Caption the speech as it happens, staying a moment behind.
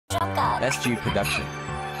SG Production.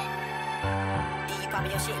 You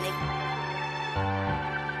poppin' your shit, nigga.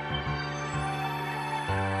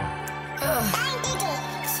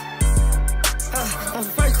 On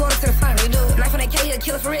first quarter to the final, you do it. Knife on that K, you a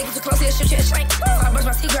killer for real. Get too close, he'll shoot you and shrink. I brush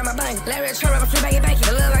my teeth, grab my bang. Larry a trap, rapper, free banky.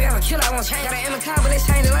 The love I got for kill, I won't change. Got an M and but let's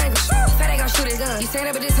change the language. Fat ain't gon' shoot his gun. You saying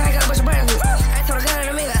that, but this time got a bunch of brands with. I ain't told a gun in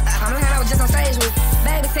a minute. I'm lying, I was just on stage with.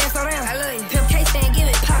 Baby saying slow down, I love you. Pimp K saying give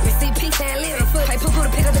it, pop it. CP saying live it. Pay poo-poo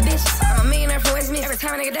to pick up the bitches. I'm a millionaire from West Miss. Every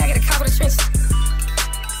time a nigga die, get a cop with the trenches.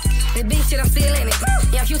 This big shit, I'm still in it.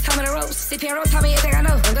 Yeah, Q taught me the ropes. CP and Rose taught me everything I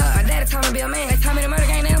know. And God, Daddy taught me to be a man. They taught me the murder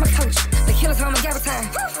game, now I'm a coach. The killer told me gabba time.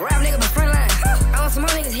 Rap nigga, but front line. I want some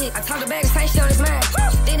more niggas hit. I talk the bag, same shit on his mind.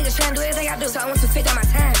 These niggas tryna do everything I do, so I want to fit on my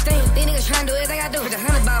time. These niggas tryna do everything I do. With the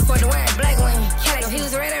 100 ball for the wine, black wine. Cadillac, he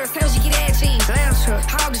was a red every time she get ass cheese. Lamb truck,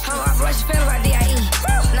 hog the whole operation, fell by DIE.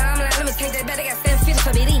 Nah, I'm like, let me take that back, they got 750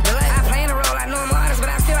 for BD. I play in the role, I know I'm artist, but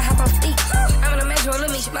I feel I hop on feet. I'm in a mansion with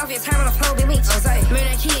Lil Meech, mafia time on the phone, be me. I'm saying, me and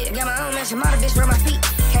that kid, got my own mansion, model bitch, rub my feet.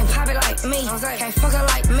 Can't pop it like me, can't fuck her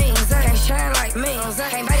like me, can't shine like me,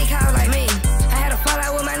 can't body call like me. I had a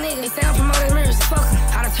fallout with my nigga, he say I'm promoting mirrors, fuck him.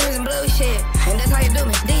 All the tears and blue shit, and that's how you do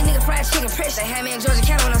me. These niggas fried chicken fresh, they had me in Georgia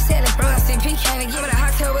County when I'm selling. Bro, I CP came to give me the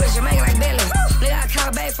hot tail with a Jamaican like Belly. Nigga, I call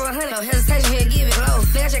back for 100, no hesitation, he'll give it low.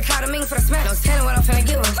 Nigga, I just called a ming for the smack, no telling what I'm finna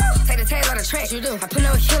give him. Take the tags out the tracks, you do. I put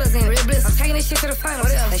no killers in, real bliss. I'm taking this shit to the final,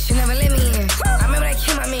 what else? They should never let me in. I remember they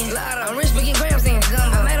killed my men, I'm rich, but get grams in.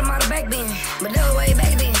 I made them all the back then, but they were way back.